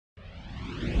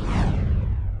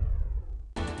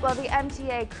Well, the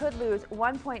MTA could lose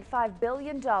 $1.5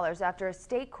 billion after a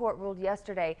state court ruled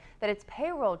yesterday that its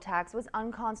payroll tax was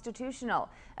unconstitutional.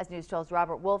 As News 12's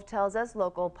Robert Wolf tells us,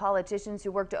 local politicians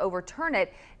who worked to overturn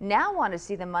it now want to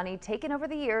see the money taken over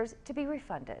the years to be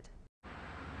refunded.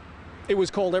 It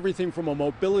was called everything from a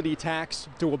mobility tax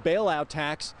to a bailout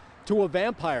tax to a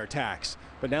vampire tax.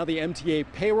 But now the MTA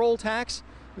payroll tax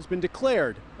has been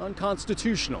declared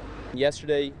unconstitutional.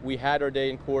 Yesterday, we had our day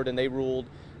in court and they ruled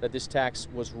that this tax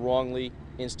was wrongly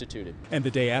instituted. And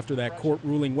the day after that court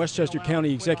ruling, Westchester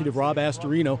County Executive Rob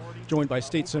Astorino, joined by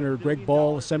State Senator Greg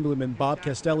Ball, Assemblyman Bob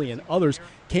Castelli, and others,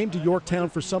 came to Yorktown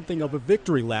for something of a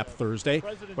victory lap Thursday.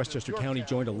 Westchester County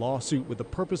joined a lawsuit with the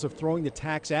purpose of throwing the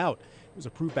tax out. It was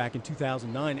approved back in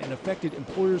 2009 and affected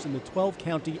employers in the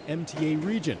 12-county MTA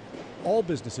region. All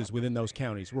businesses within those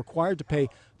counties were required to pay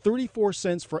 34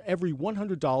 cents for every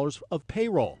 $100 of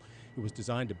payroll. It was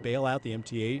designed to bail out the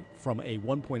MTA from a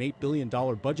 $1.8 billion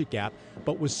budget gap,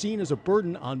 but was seen as a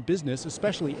burden on business,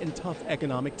 especially in tough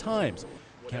economic times.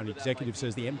 The county executive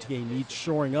says the MTA needs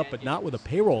shoring up, but not with a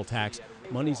payroll tax.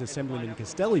 Monies Assemblyman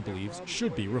Castelli believes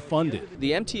should be refunded.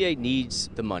 The MTA needs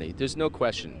the money, there's no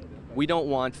question. We don't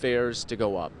want fares to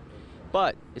go up,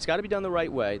 but it's got to be done the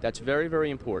right way. That's very, very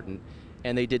important,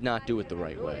 and they did not do it the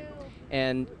right way.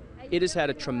 And it has had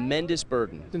a tremendous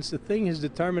burden. Since the thing is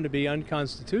determined to be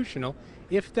unconstitutional,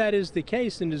 if that is the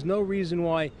case, then there's no reason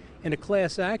why in a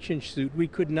class action suit we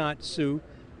could not sue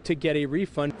to get a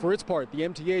refund. For its part, the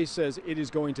MTA says it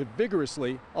is going to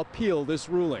vigorously appeal this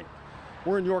ruling.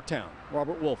 We're in Yorktown.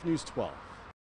 Robert Wolf, News 12.